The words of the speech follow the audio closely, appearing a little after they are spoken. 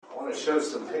want to show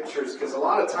some pictures because a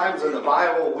lot of times in the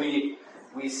Bible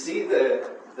we see the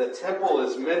temple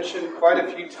is mentioned quite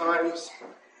a few times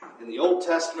in the Old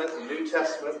Testament and New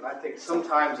Testament. And I think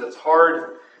sometimes it's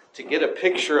hard to get a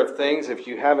picture of things if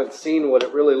you haven't seen what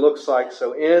it really looks like.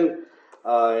 So in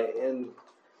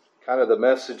kind of the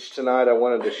message tonight, I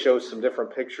wanted to show some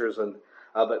different pictures.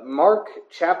 But Mark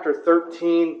chapter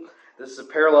 13, this is a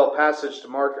parallel passage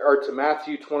to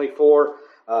Matthew 24.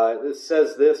 This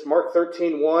says this, Mark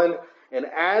 13:1, and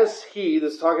as he,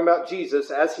 this is talking about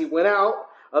Jesus, as he went out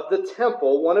of the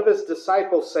temple, one of his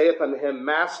disciples saith unto him,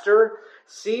 Master,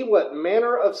 see what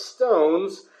manner of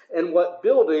stones and what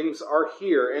buildings are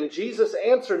here. And Jesus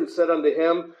answered and said unto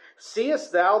him,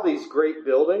 Seest thou these great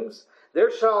buildings? There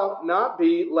shall not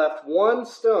be left one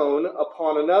stone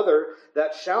upon another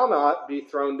that shall not be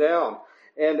thrown down.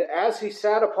 And as he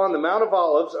sat upon the Mount of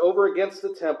Olives over against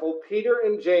the temple, Peter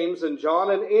and James and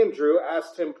John and Andrew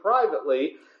asked him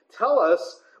privately, Tell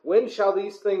us, when shall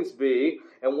these things be?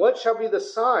 And what shall be the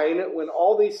sign when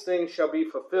all these things shall be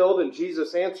fulfilled? And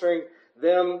Jesus answering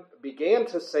them began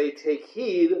to say, Take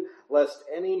heed lest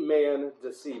any man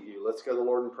deceive you. Let's go to the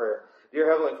Lord in prayer.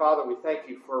 Dear Heavenly Father, we thank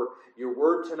you for your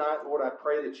word tonight. Lord, I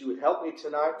pray that you would help me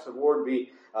tonight to, Lord,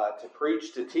 to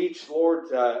preach, to teach,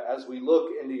 Lord, as we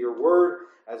look into your word,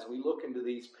 as we look into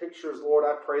these pictures, Lord,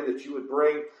 I pray that you would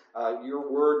bring your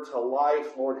word to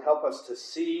life. Lord, help us to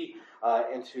see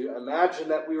and to imagine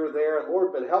that we were there. And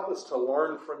Lord, but help us to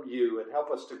learn from you and help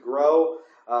us to grow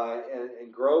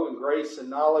and grow in grace and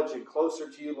knowledge and closer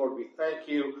to you. Lord, we thank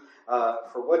you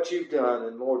for what you've done.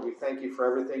 And Lord, we thank you for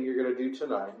everything you're going to do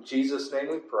tonight. In Jesus' name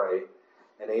we pray,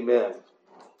 and amen.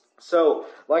 So,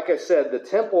 like I said, the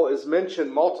temple is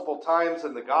mentioned multiple times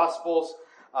in the Gospels.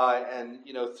 And,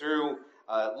 through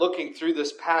looking through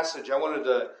this passage, I wanted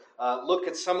to look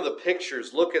at some of the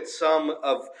pictures, look at some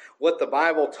of what the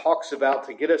Bible talks about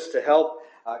to get us to help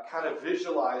kind of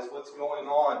visualize what's going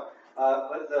on.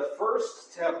 But the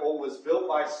first temple was built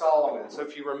by Solomon. So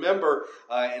if you remember,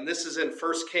 and this is in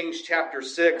 1 Kings chapter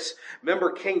 6,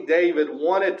 remember King David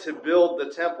wanted to build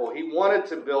the temple. He wanted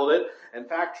to build it. In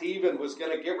fact, he even was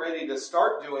going to get ready to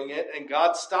start doing it, and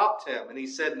God stopped him. And he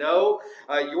said, no,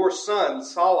 your son,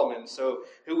 Solomon, so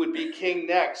who would be king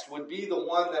next, would be the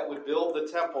one that would build the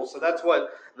temple. So that's what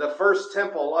the first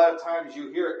temple, a lot of times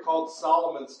you hear it called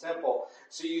Solomon's temple.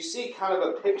 So you see kind of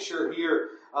a picture here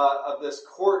of this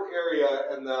court area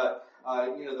and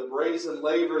the brazen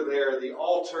laver there, the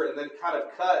altar, and then kind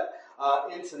of cut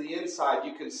into the inside.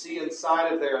 You can see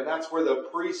inside of there, and that's where the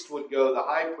priest would go, the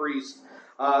high priest.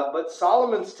 But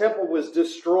Solomon's temple was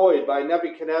destroyed by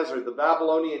Nebuchadnezzar, the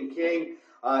Babylonian king,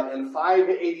 in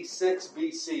 586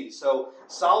 BC. So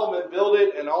Solomon built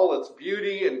it in all its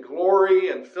beauty and glory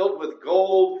and filled with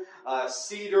gold,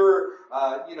 cedar,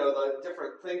 the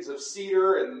different things of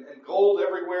cedar and gold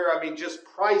everywhere. I mean, just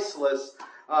priceless.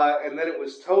 And then it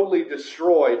was totally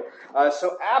destroyed.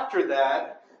 So after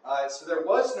that, so there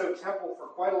was no temple for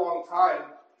quite a long time.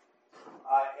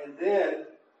 And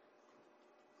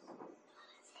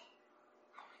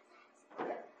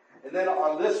then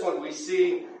on this one we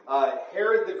see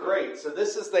Herod the Great. So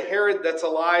this is the Herod that's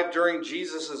alive during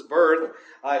Jesus' birth.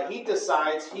 He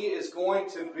decides he is going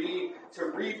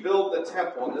to rebuild the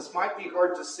temple. And this might be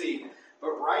hard to see,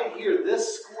 but right here,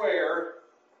 this square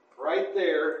right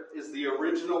there is the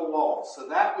original wall. So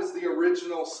that was the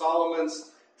original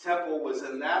Solomon's temple, was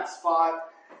in that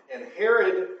spot. And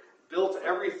Herod built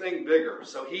everything bigger.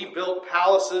 So he built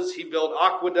palaces, he built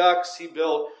aqueducts, he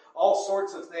built all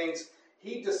sorts of things.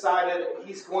 He decided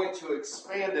he's going to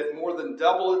expand it more than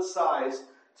double its size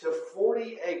to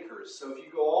 40 acres. So if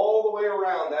you go all the way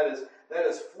around, that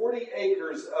is 40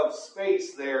 acres of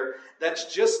space there.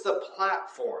 That's just the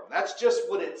platform. That's just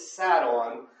what it sat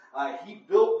on. He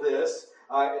built this,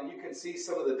 and you can see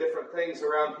some of the different things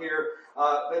around here.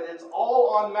 But it's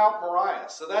all on Mount Moriah.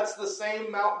 So that's the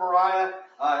same Mount Moriah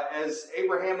as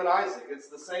Abraham and Isaac. It's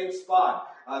the same spot.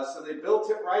 So they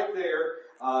built it right there.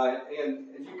 And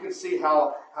you can see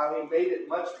how he made it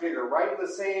much bigger. Right in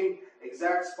the same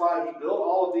exact spot, he built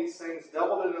all of these things,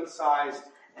 doubled it in size,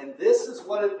 and this is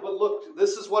what it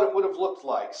would have looked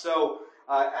like. So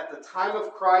at the time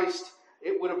of Christ,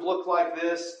 it would have looked like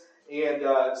this. And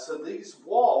so these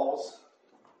walls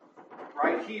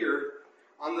right here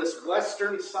on this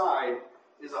western side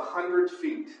is 100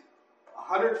 feet.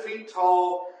 100 feet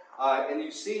tall, and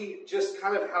you see just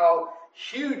kind of how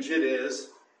huge it is.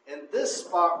 And this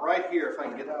spot right here, if I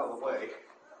can get out of the way,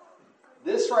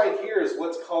 this right here is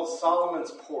what's called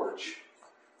Solomon's porch.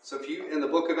 So if you, in the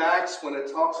book of Acts, when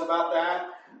it talks about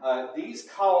that, these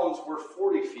columns were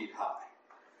 40 feet high.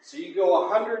 So you go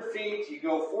 100 feet, you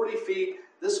go 40 feet.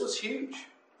 This was huge.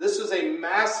 This was a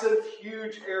massive,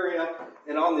 huge area,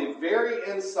 and on the very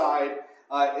inside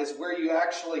is where you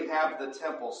actually have the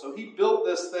temple. So he built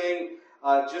this thing,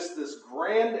 just this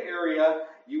grand area.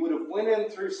 You would have went in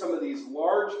through some of these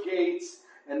large gates,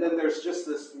 and then there's just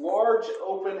this large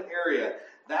open area.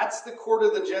 That's the court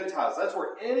of the Gentiles. That's where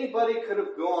anybody could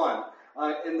have gone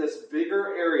in this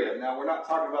bigger area. Now, we're not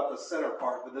talking about the center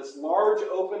part, but this large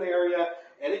open area.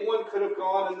 Anyone could have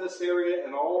gone in this area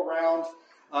and all around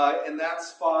in that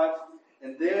spot.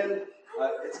 And then,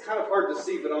 it's kind of hard to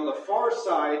see, but on the far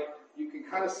side, you can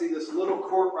kind of see this little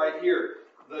court right here.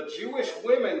 The Jewish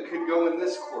women could go in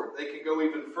this court. They could go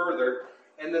even further.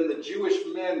 And then the Jewish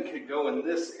men could go in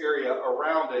this area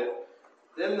around it.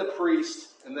 Then the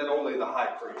priest, and then only the high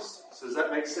priest. So does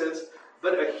that make sense?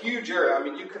 But a huge area. I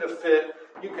mean, you can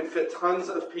fit tons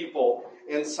of people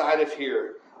inside of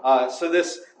here. So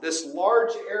this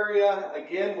large area,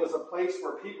 again, was a place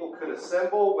where people could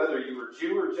assemble, whether you were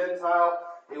Jew or Gentile.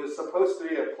 It was supposed to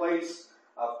be a place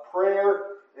of prayer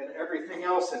and everything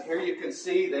else. And here you can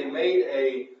see they made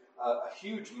a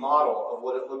huge model of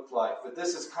what it looked like. But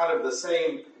this is kind of the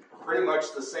same, pretty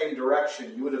much the same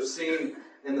direction. You would have seen,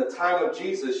 in the time of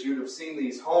Jesus, you would have seen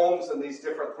these homes and these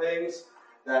different things.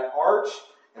 That arch,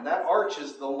 and that arch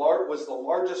was the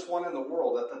largest one in the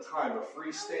world at the time, a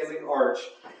freestanding arch.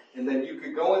 And then you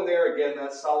could go in there, again,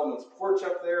 that's Solomon's porch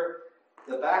up there.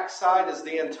 The back side is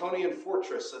the Antonian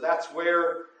fortress. So that's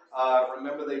where,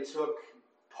 remember they took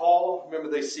Paul,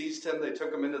 remember they seized him, they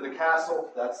took him into the castle.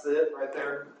 That's it right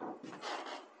there.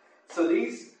 So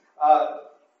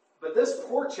but this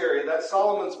porch area, that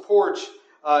Solomon's porch,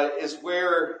 is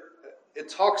where it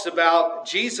talks about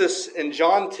Jesus in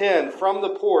John 10 from the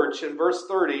porch in verse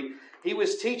 30. He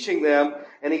was teaching them,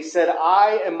 and he said,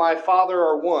 I and my Father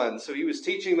are one. So he was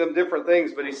teaching them different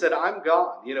things, but he said, I'm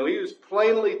God. He was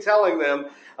plainly telling them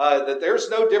that there's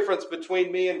no difference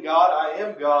between me and God. I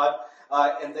am God.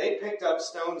 And they picked up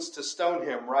stones to stone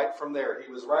him right from there.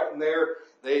 He was right in there.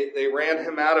 They ran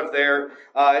him out of there.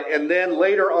 And then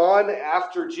later on,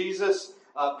 after Jesus,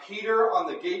 Peter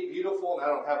on the Gate Beautiful, and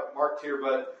I don't have it marked here,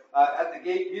 but at the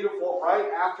Gate Beautiful, right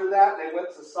after that, they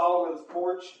went to Solomon's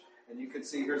porch. And you can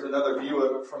see, here's another view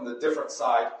of it from the different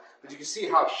side. But you can see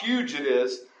how huge it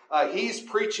is. He's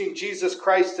preaching Jesus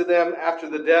Christ to them after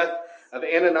the death of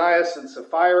Ananias and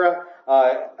Sapphira.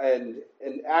 And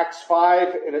in Acts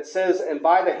 5, and it says, and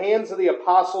by the hands of the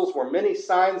apostles were many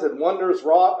signs and wonders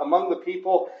wrought among the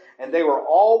people, and they were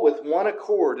all with one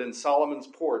accord in Solomon's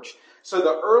porch. So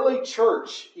the early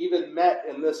church even met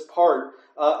in this part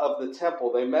of the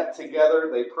temple. They met together,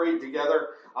 they prayed together,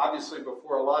 obviously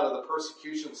before a lot of the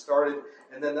persecution started.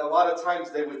 And then a lot of times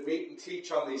they would meet and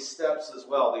teach on these steps as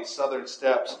well, these southern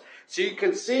steps. So you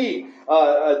can see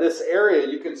this area,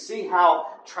 you can see how,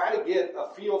 try to get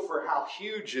a feel for how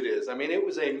huge it is. I mean, it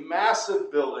was a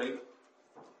massive building,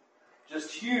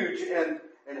 just huge. And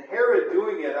Herod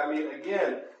doing it, I mean,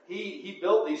 again, he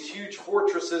built these huge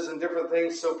fortresses and different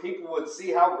things so people would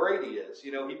see how great he is.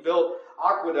 He built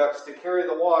aqueducts to carry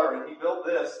the water, and he built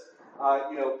this,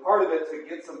 part of it to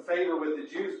get some favor with the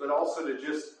Jews, but also to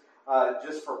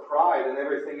just for pride and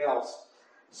everything else.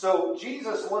 So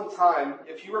Jesus one time,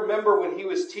 if you remember when he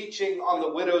was teaching on the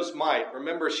widow's mite,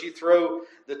 remember she threw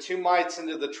the 2 mites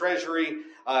into the treasury,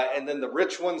 and then the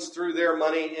rich ones threw their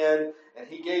money in, and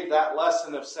he gave that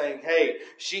lesson of saying, hey,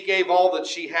 she gave all that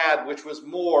she had, which was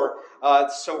more.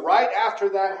 So right after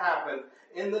that happened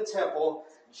in the temple,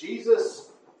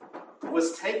 Jesus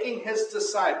was taking his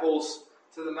disciples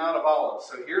to the Mount of Olives.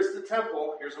 So here's the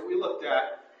temple, here's what we looked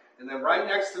at. And then right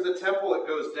next to the temple, it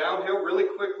goes downhill really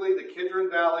quickly, the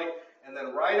Kidron Valley, and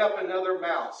then right up another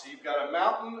mount. So you've got a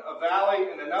mountain, a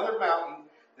valley, and another mountain.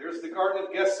 There's the Garden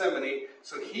of Gethsemane.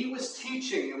 So he was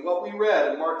teaching in what we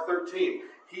read in Mark 13.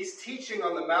 He's teaching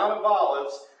on the Mount of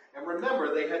Olives. And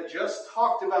remember, they had just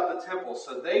talked about the temple,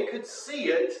 so they could see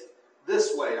it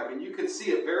this way. I mean, you could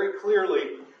see it very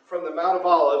clearly from the Mount of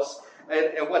Olives.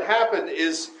 And what happened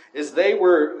is they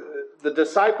were the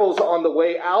disciples on the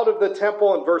way out of the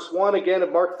temple. In verse 1 again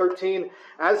of Mark 13,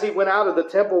 as he went out of the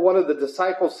temple, one of the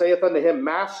disciples saith unto him,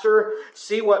 Master,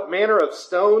 see what manner of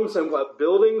stones and what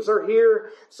buildings are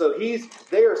here. So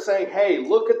they are saying, hey,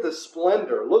 look at the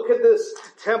splendor. Look at this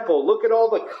temple. Look at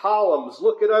all the columns.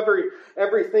 Look at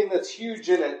everything that's huge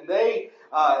in it. And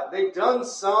they've done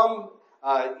some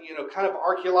kind of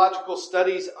archaeological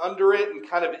studies under it and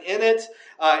kind of in it.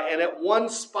 And at one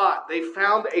spot, they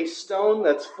found a stone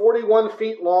that's 41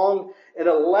 feet long and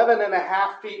 11 and a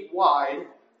half feet wide.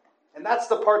 And that's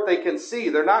the part they can see.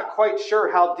 They're not quite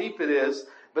sure how deep it is,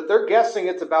 but they're guessing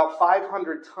it's about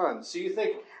 500 tons. So you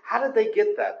think, how did they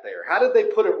get that there? How did they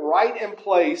put it right in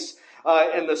place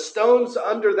And the stones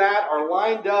under that are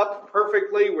lined up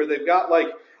perfectly where they've got like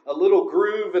a little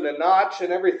groove and a notch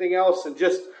and everything else, and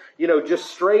just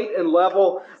straight and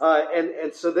level.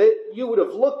 And so that you would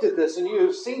have looked at this and you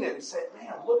have seen it and said,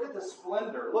 man, look at the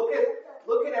splendor. Look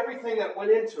at everything that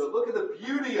went into it. Look at the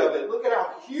beauty of it. Look at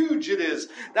how huge it is.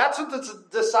 That's what the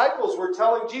disciples were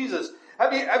telling Jesus.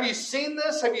 Have you seen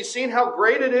this? Have you seen how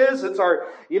great it is? It's our,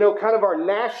 kind of our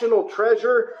national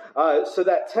treasure. So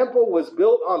that temple was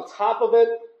built on top of it,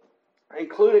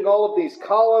 including all of these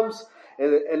columns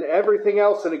and everything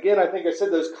else. And again, I think I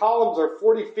said those columns are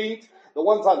 40 feet. The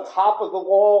ones on top of the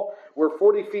wall were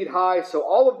 40 feet high. So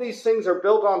all of these things are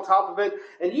built on top of it.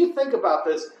 And you think about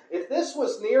this. If this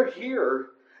was near here,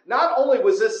 not only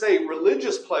was this a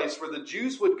religious place where the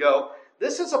Jews would go,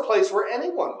 this is a place where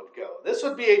anyone would go. This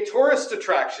would be a tourist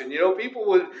attraction. People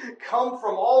would come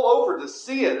from all over to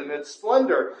see it in its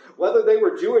splendor, whether they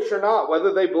were Jewish or not,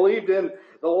 whether they believed in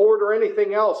the Lord or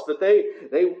anything else. But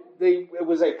it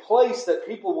was a place that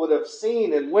people would have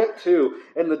seen and went to,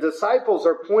 and the disciples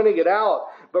are pointing it out.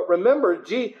 But remember,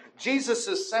 Jesus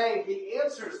is saying, he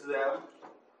answers them.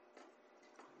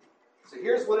 So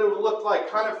here's what it would look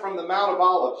like kind of from the Mount of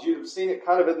Olives. You'd have seen it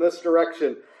kind of in this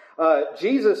direction.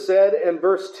 Jesus said in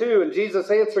verse 2, and Jesus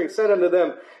answering said unto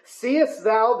them, Seest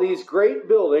thou these great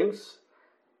buildings?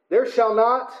 There shall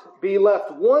not be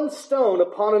left one stone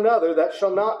upon another that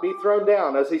shall not be thrown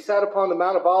down, as he sat upon the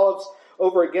Mount of Olives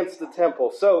over against the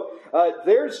temple. So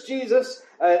there's Jesus,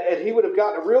 and he would have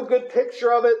gotten a real good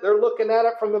picture of it. They're looking at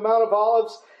it from the Mount of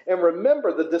Olives. And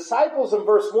remember, the disciples in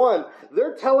verse 1,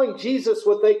 they're telling Jesus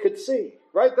what they could see.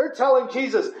 Right? They're telling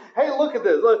Jesus, hey, look at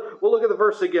this. We'll look at the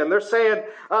verse again. They're saying,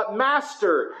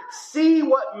 Master, see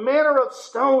what manner of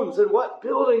stones and what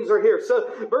buildings are here. So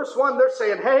verse 1, they're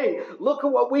saying, hey, look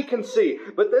at what we can see.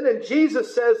 But then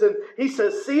Jesus says, and he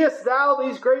says, Seest thou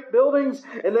these great buildings?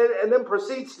 And then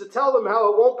proceeds to tell them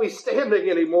how it won't be standing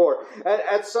anymore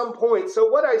at some point. So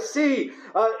what I see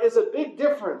is a big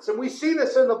difference. And we see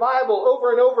this in the Bible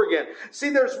over and over again. See,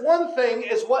 there's one thing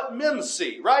is what men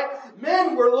see, right?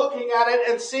 Men were looking at it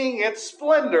and seeing its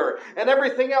splendor and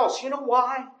everything else. You know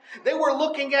why? They were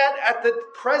looking at the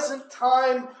present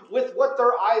time with what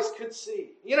their eyes could see.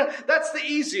 That's the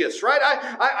easiest, right?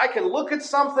 I can look at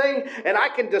something and I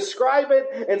can describe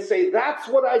it and say, that's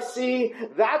what I see,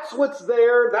 that's what's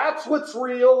there, that's what's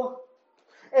real.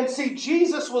 And see,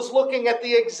 Jesus was looking at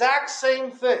the exact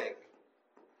same thing,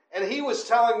 and he was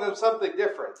telling them something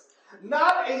different.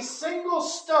 Not a single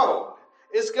stone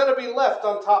is going to be left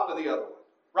on top of the other one,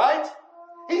 right?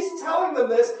 He's telling them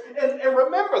this, and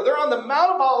remember, they're on the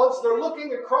Mount of Olives, they're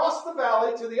looking across the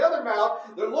valley to the other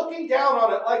mount, they're looking down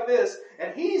on it like this,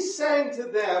 and he's saying to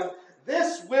them,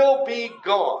 this will be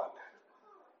gone.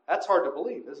 That's hard to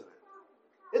believe, isn't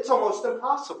it? It's almost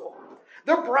impossible.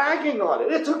 They're bragging on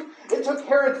it. It took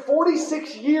Herod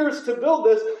 46 years to build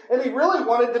this, and he really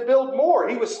wanted to build more.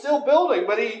 He was still building,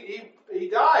 but he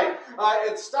died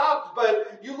and stopped.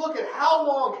 But you look at how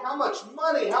long, how much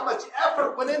money, how much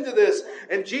effort went into this.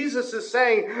 And Jesus is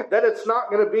saying that it's not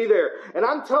going to be there. And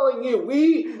I'm telling you,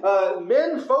 we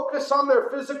men focus on their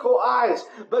physical eyes,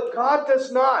 but God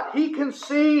does not. He can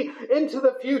see into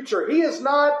the future. He is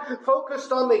not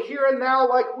focused on the here and now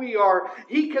like we are.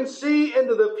 He can see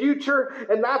into the future,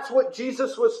 and that's what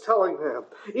Jesus was telling them.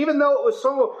 Even though it was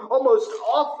so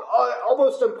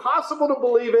almost impossible to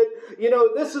believe it,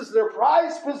 this is their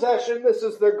prized possession. This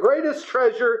is their greatest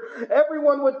treasure.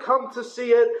 Everyone would come to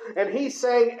see it. And he's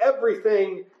saying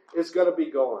everything is going to be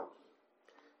gone.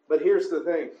 But here's the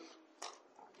thing.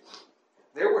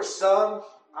 There were some,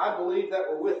 I believe, that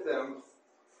were with them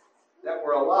that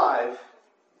were alive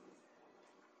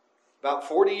about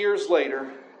 40 years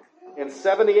later in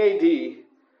 70 AD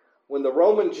when the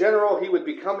Roman general, he would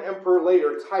become emperor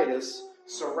later, Titus,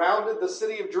 surrounded the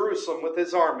city of Jerusalem with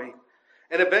his army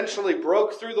and eventually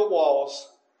broke through the walls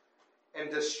and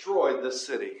destroyed the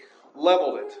city,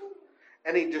 leveled it.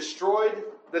 And he destroyed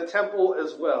the temple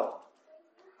as well.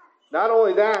 Not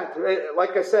only that,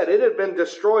 like I said, it had been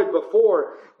destroyed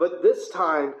before, but this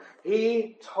time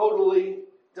he totally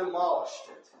demolished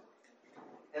it.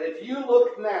 And if you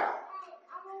look now,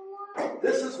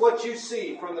 this is what you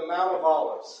see from the Mount of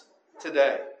Olives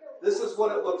today. This is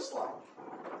what it looks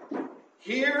like.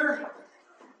 Here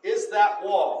is that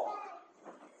wall.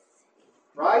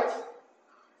 Right?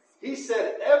 He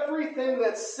said everything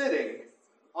that's sitting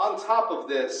on top of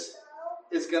this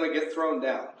is going to get thrown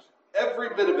down. Every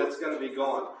bit of it's going to be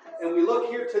gone. And we look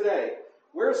here today.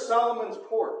 Where's Solomon's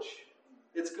porch?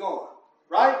 It's gone.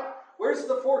 Right? Where's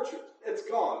the fortress? It's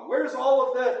gone. Where's all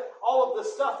of the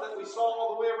stuff that we saw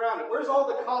all the way around it? Where's all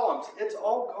the columns? It's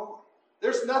all gone.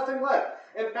 There's nothing left.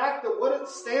 In fact, what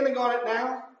it's standing on it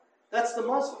now, that's the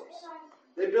Muslims.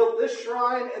 They built this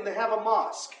shrine and they have a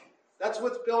mosque. That's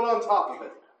what's built on top of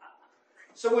it.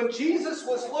 So when Jesus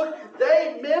was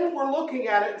men were looking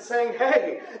at it and saying,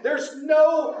 hey,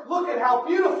 look at how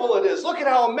beautiful it is. Look at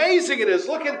how amazing it is.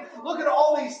 Look at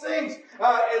all these things.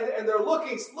 And they're look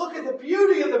at the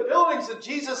beauty of the buildings. And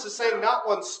Jesus is saying not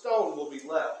one stone will be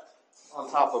left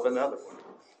on top of another one.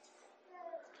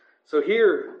 So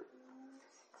here,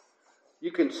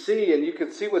 you can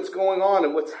see what's going on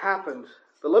and what's happened.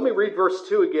 But let me read verse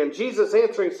 2 again. Jesus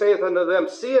answering saith unto them,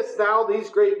 seest thou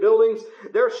these great buildings?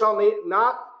 There shall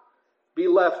not be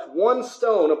left one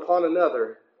stone upon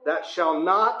another that shall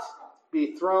not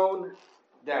be thrown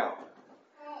down.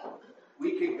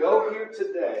 We could go here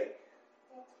today.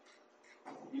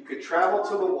 You could travel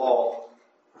to the wall.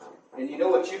 And you know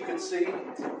what you could see?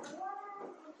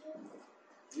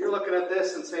 You're looking at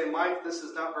this and saying, Mike, this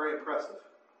is not very impressive.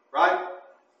 Right?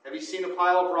 Have you seen a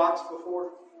pile of rocks before?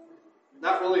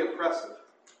 Not really impressive.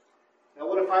 Now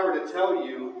what if I were to tell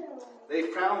you they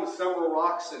found several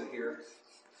rocks in here?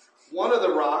 One of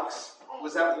the rocks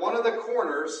was at one of the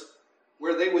corners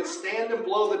where they would stand and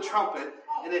blow the trumpet,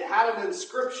 and it had an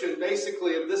inscription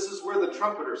basically of this is where the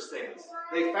trumpeter stands.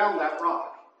 They found that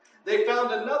rock. They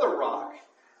found another rock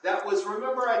that was,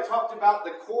 remember I talked about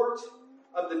the court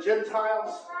of the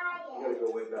Gentiles? You gotta go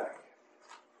way back.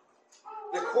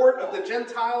 The court of the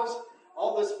Gentiles,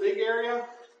 all this big area.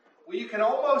 Well, you can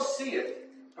almost see it,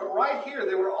 but right here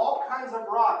there were all kinds of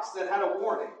rocks that had a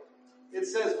warning. It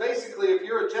says basically, if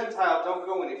you're a Gentile, don't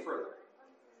go any further.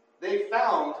 They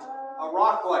found a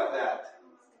rock like that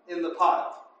in the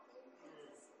pile.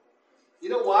 You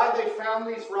know why they found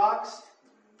these rocks?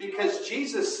 Because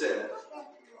Jesus said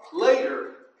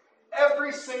later,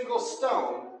 every single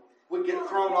stone would get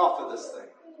thrown off of this thing.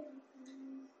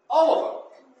 All of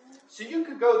them. So you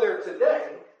could go there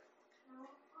today,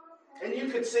 and you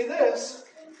could see this.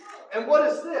 And what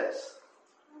is this?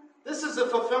 This is a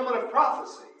fulfillment of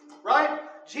prophecy, right?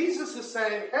 Jesus is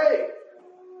saying, hey,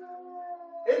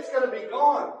 it's going to be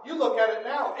gone. You look at it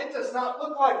now. It does not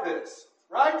look like this,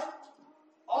 right?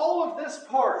 All of this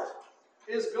part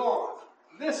is gone.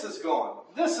 This is gone.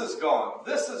 This is gone.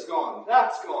 This is gone.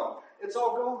 That's gone. It's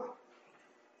all gone.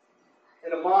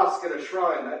 In a mosque and a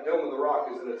shrine, that Dome of the Rock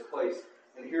is in its place.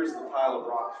 And here's the pile of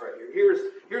rocks right here.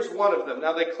 Here's one of them.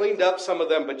 Now, they cleaned up some of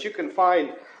them, but you can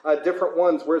find different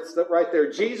ones where it's right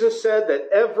there. Jesus said that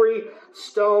every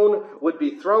stone would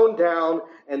be thrown down,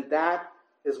 and that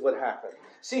is what happened.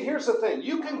 See, here's the thing.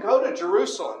 You can go to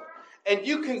Jerusalem, and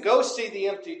you can go see the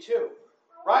empty tomb.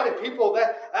 Right? And people,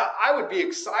 I would be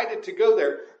excited to go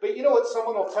there. But you know what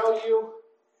someone will tell you?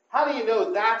 How do you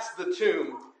know that's the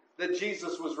tomb that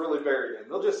Jesus was really buried in?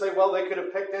 They'll just say, well, they could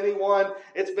have picked anyone.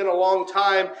 It's been a long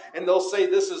time. And they'll say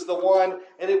this is the one.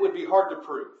 And it would be hard to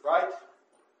prove, right?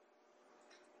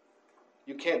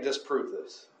 You can't disprove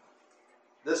this.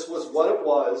 This was what it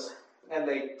was. And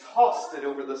they tossed it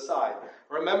over the side.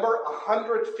 Remember,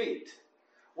 100 feet.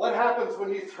 What happens when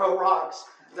you throw rocks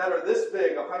that are this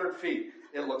big, 100 feet?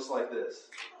 It looks like this.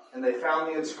 And they found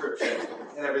the inscription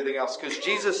and everything else. Because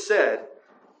Jesus said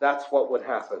that's what would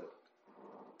happen.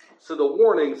 So the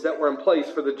warnings that were in place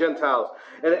for the Gentiles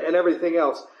and everything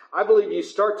else. I believe you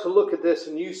start to look at this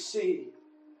and you see.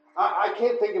 I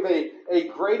can't think of a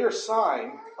greater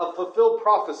sign of fulfilled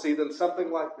prophecy than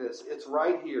something like this. It's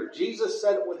right here. Jesus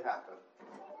said it would happen.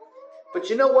 But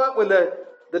you know what? When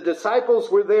the disciples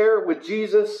were there with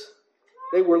Jesus,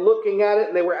 they were looking at it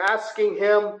and they were asking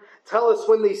him, tell us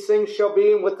when these things shall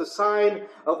be and what the sign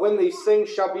of when these things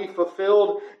shall be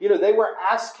fulfilled. You know, they were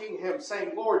asking him,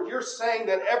 saying, Lord, you're saying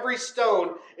that every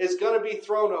stone is going to be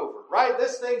thrown over, right?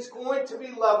 This thing's going to be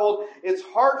leveled. It's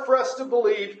hard for us to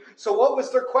believe. So what was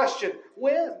their question?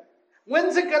 When?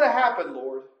 When's it going to happen,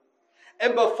 Lord?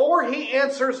 And before he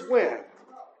answers when,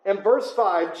 in verse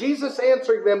 5, Jesus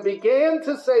answering them began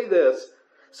to say this.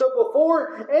 So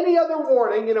before any other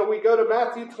warning, you know, we go to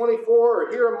Matthew 24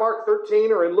 or here in Mark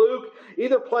 13 or in Luke,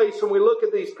 either place when we look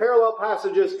at these parallel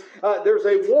passages, there's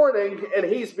a warning and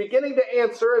he's beginning to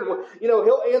answer. And, you know,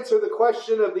 he'll answer the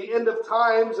question of the end of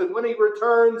times and when he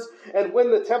returns and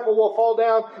when the temple will fall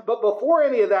down. But before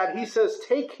any of that, he says,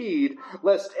 take heed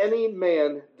lest any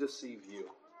man deceive you.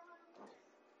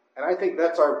 And I think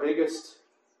that's our biggest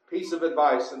piece of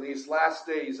advice in these last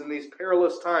days, in these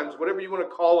perilous times, whatever you want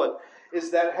to call it, is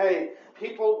that, hey,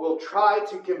 people will try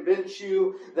to convince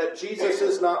you that Jesus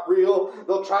is not real.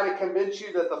 They'll try to convince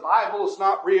you that the Bible is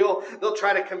not real. They'll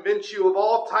try to convince you of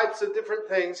all types of different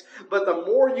things. But the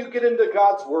more you get into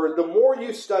God's Word, the more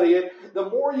you study it, the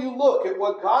more you look at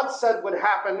what God said would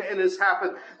happen and has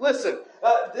happened. Listen,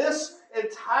 this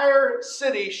entire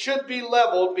city should be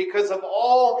leveled because of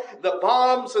all the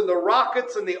bombs and the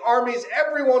rockets and the armies.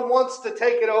 Everyone wants to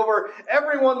take it over.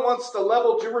 Everyone wants to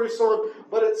level Jerusalem,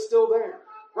 but it's still there.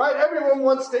 Right? Everyone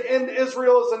wants to end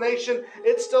Israel as a nation.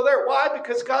 It's still there. Why?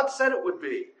 Because God said it would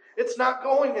be. It's not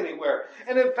going anywhere.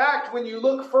 And in fact, when you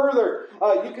look further,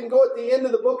 you can go at the end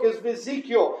of the book of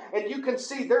Ezekiel, and you can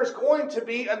see there's going to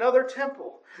be another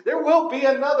temple. There will be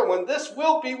another one. This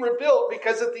will be rebuilt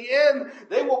because at the end,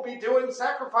 they will be doing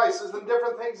sacrifices and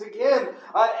different things again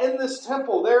in this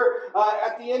temple there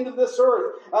at the end of this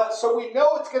earth. So we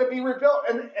know it's going to be rebuilt.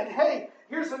 And hey,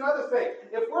 here's another thing.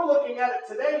 If we're looking at it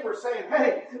today, we're saying,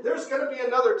 hey, there's going to be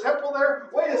another temple there.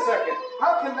 Wait a second.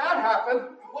 How can that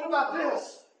happen? What about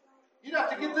this? You'd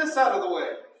have to get this out of the way.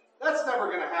 That's never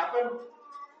going to happen.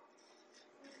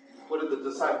 What did the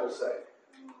disciples say?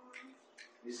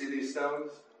 You see these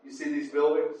stones? You see these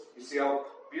buildings? You see how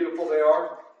beautiful they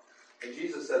are? And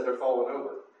Jesus said they're falling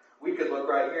over. We could look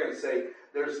right here and say,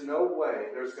 there's no way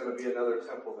there's going to be another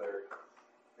temple there.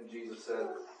 And Jesus said,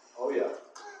 oh yeah,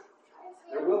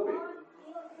 there will be.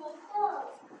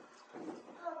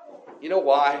 You know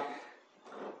why?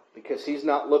 Because He's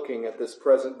not looking at this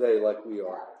present day like we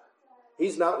are.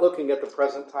 He's not looking at the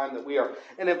present time that we are.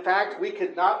 And in fact, we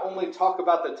could not only talk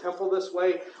about the temple this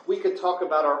way, we could talk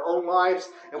about our own lives.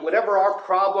 And whatever our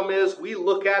problem is, we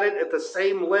look at it at the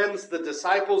same lens the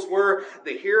disciples were,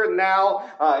 the here and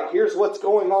now. Here's what's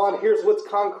going on. Here's what's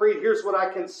concrete. Here's what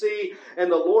I can see.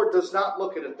 And the Lord does not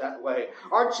look at it that way.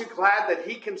 Aren't you glad that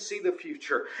He can see the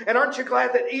future? And aren't you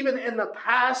glad that even in the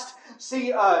past,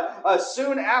 see,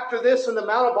 soon after this in the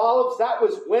Mount of Olives, that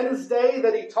was Wednesday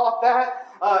that He taught that.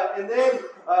 And then,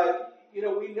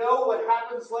 we know what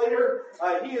happens later.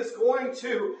 He is going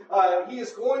to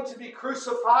be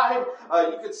crucified.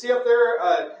 You can see up there,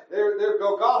 their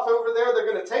Golgotha over there.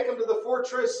 They're going to take him to the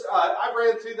fortress. I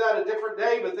ran through that a different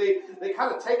day, but they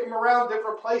kind of take him around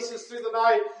different places through the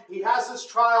night. He has his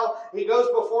trial. He goes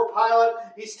before Pilate.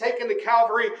 He's taken to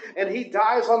Calvary, and he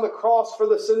dies on the cross for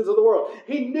the sins of the world.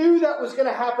 He knew that was going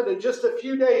to happen in just a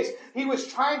few days. He was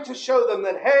trying to show them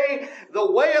that, hey,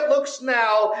 the way it looks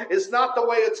now is not the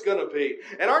way it's going to be.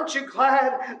 And aren't you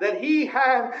glad that He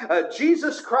had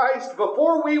Jesus Christ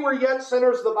before we were yet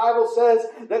sinners? The Bible says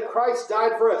that Christ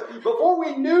died for us. Before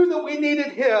we knew that we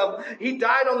needed Him, He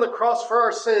died on the cross for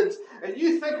our sins. And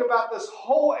you think about this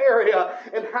whole area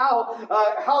and how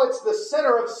it's the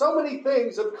center of so many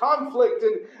things of conflict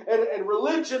and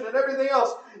religion and everything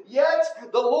else. Yet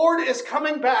the Lord is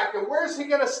coming back. And where's He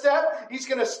going to step? He's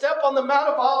going to step on the Mount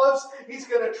of Olives. He's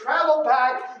going to travel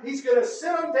back. He's going to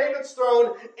sit on David's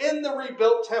throne in the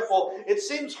rebuilt temple. It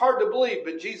seems hard to believe,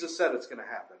 but Jesus said it's going to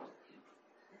happen.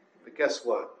 But guess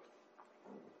what?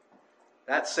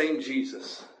 That same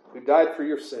Jesus who died for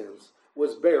your sins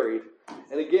was buried.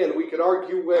 And again, we could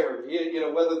argue where,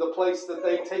 whether the place that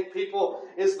they take people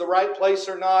is the right place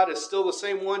or not, is still the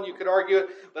same one. You could argue it.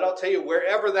 But I'll tell you,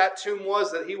 wherever that tomb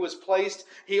was that He was placed,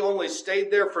 He only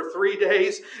stayed there for 3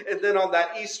 days. And then on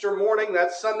that Easter morning,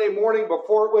 that Sunday morning,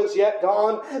 before it was yet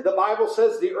dawn, the Bible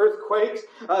says the earth quaked.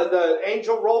 The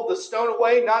angel rolled the stone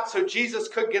away, not so Jesus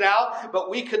could get out, but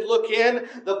we could look in.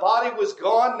 The body was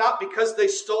gone, not because they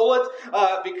stole it,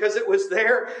 because it was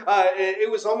there. It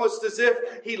was almost as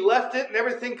if He left it and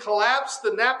everything collapsed.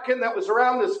 The napkin that was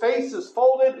around His face is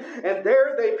folded, and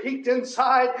there they peeked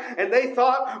inside, and they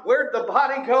thought, where'd the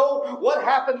body go? What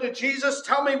happened to Jesus?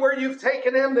 Tell me where you've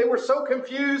taken Him. They were so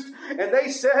confused, and they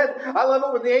said, I love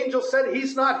it when the angel said,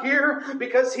 He's not here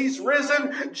because He's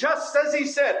risen, just as He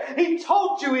said. He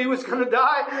told you He was going to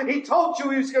die. He told you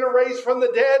He was going to raise from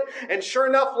the dead, and sure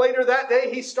enough, later that day,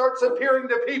 He starts appearing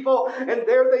to people, and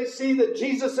there they see that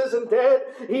Jesus isn't dead.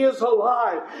 He is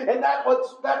alive, and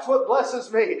that's what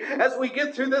blesses me. As we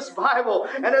get through this Bible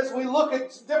and as we look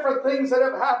at different things that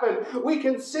have happened, we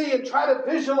can see and try to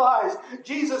visualize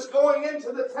Jesus going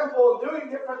into the temple and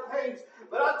doing different things.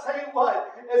 But I'll tell you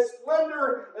what,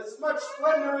 as much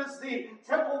splendor as the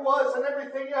temple was and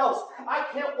everything else, I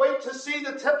can't wait to see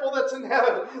the temple that's in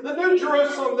heaven, the new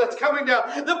Jerusalem that's coming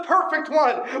down, the perfect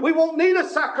one. We won't need a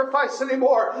sacrifice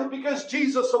anymore because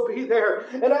Jesus will be there.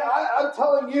 And I'm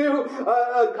telling you,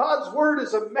 God's Word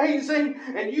is amazing.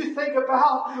 And you think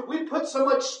about, we put so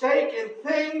much stake in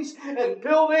things and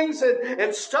buildings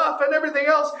and stuff and everything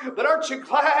else, but aren't you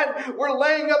glad we're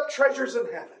laying up treasures in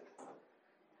heaven?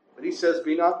 But He says,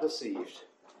 be not deceived.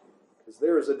 Because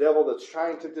there is a devil that's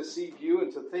trying to deceive you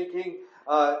into thinking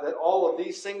that all of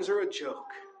these things are a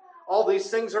joke. All these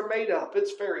things are made up.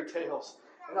 It's fairy tales.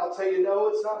 And I'll tell you, no,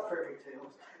 it's not fairy tales.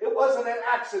 It wasn't an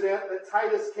accident that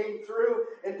Titus came through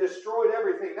and destroyed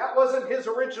everything. That wasn't his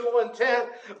original intent.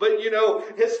 But,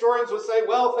 historians would say,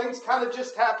 well, things kind of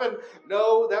just happened.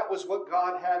 No, that was what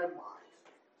God had in mind.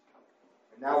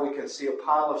 And now we can see a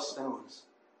pile of stones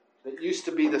that used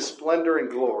to be the splendor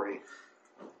and glory.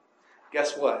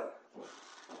 Guess what?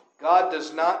 God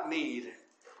does not need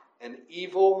an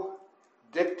evil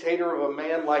dictator of a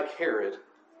man like Herod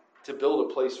to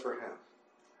build a place for him.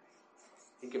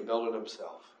 He can build it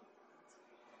himself.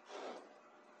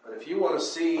 But if you want to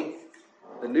see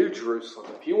the New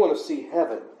Jerusalem, if you want to see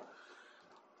heaven,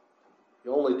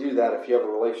 you only do that if you have a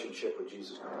relationship with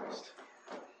Jesus Christ.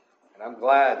 And I'm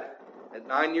glad at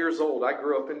 9 years old, I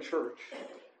grew up in church.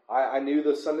 I knew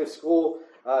the Sunday school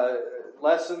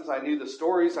lessons, I knew the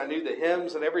stories, I knew the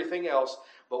hymns and everything else.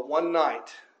 But one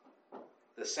night,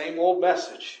 the same old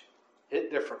message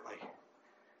hit differently.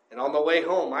 And on the way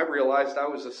home, I realized I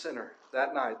was a sinner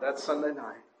that night, that Sunday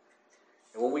night.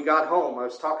 And when we got home, I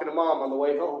was talking to Mom on the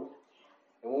way home.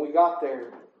 And when we got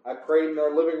there, I prayed in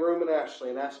our living room in Ashley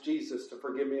and asked Jesus to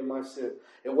forgive me of my sin.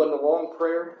 It wasn't a long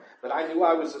prayer, but I knew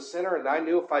I was a sinner, and I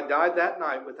knew if I died that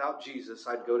night without Jesus,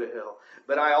 I'd go to hell.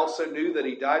 But I also knew that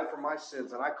He died for my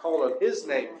sins, and I called on His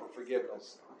name for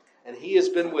forgiveness. And He has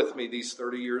been with me these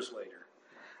 30 years later.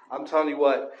 I'm telling you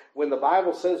what, when the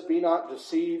Bible says, be not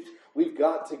deceived, we've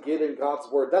got to get in God's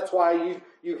Word. That's why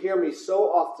you hear me so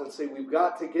often say, we've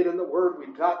got to get in the Word.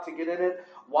 We've got to get in it.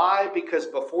 Why? Because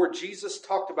before Jesus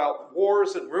talked about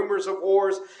wars and rumors of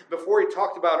wars, before He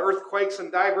talked about earthquakes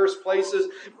in diverse places,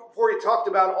 before He talked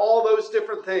about all those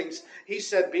different things, He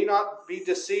said, be not be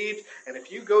deceived. And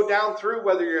if you go down through,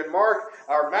 whether you're in Mark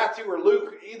or Matthew or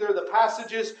Luke, either of the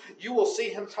passages, you will see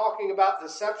Him talking about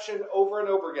deception over and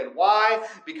over again. Why?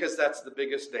 Because that's the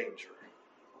biggest danger.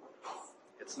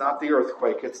 It's not the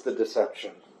earthquake, it's the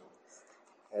deception.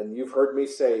 And you've heard me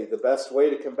say the best way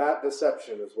to combat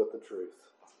deception is with the truth.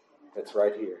 It's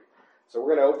right here. So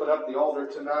we're going to open up the altar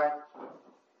tonight.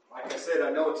 Like I said,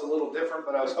 I know it's a little different,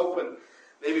 but I was hoping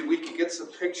maybe we could get some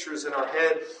pictures in our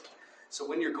head. So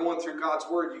when you're going through God's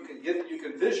Word, you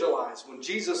can visualize when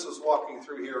Jesus was walking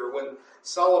through here, or when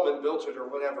Solomon built it, or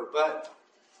whatever. But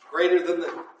greater than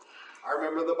I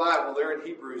remember the Bible there in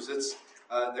Hebrews.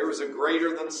 There was a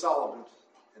greater than Solomon.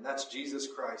 And that's Jesus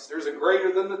Christ. There's a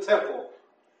greater than the temple.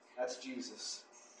 That's Jesus.